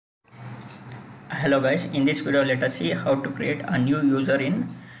Hello guys, in this video let us see how to create a new user in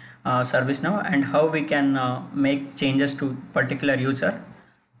ServiceNow and how we can make changes to particular user.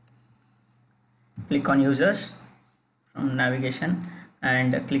 Click on users from navigation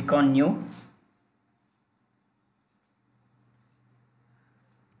and click on new.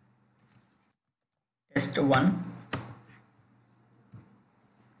 Test1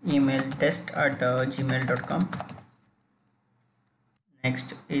 email test@gmail.com.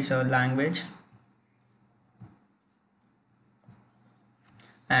 Next is a language.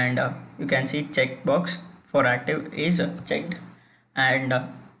 And you can see checkbox for active is checked, and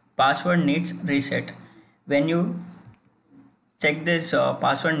password needs reset. When you check this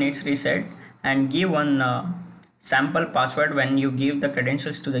password needs reset and give one sample password when you give the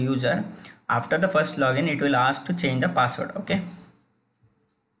credentials to the user, after the first login it will ask to change the password. Okay,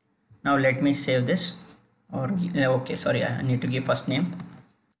 now let me save this, or okay, sorry, I need to give first name,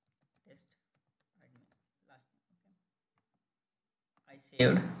 I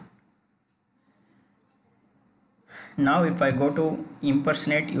saved. Now if I go to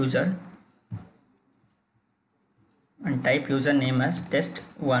impersonate user and type username as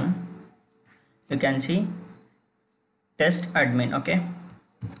test1, you can see test admin. Okay,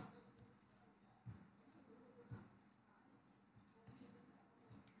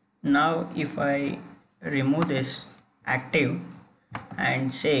 now if I remove this active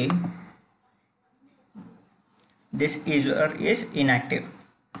and say this user is inactive,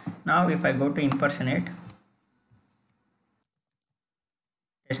 now if I go to impersonate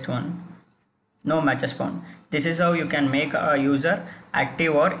test1, no matches found. This is how you can make a user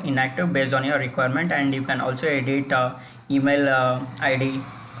active or inactive based on your requirement, and you can also edit email ID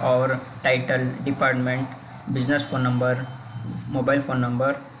or title, department, business phone number, mobile phone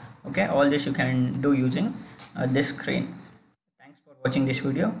number. Okay, all this you can do using this screen. Thanks for watching this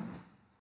video.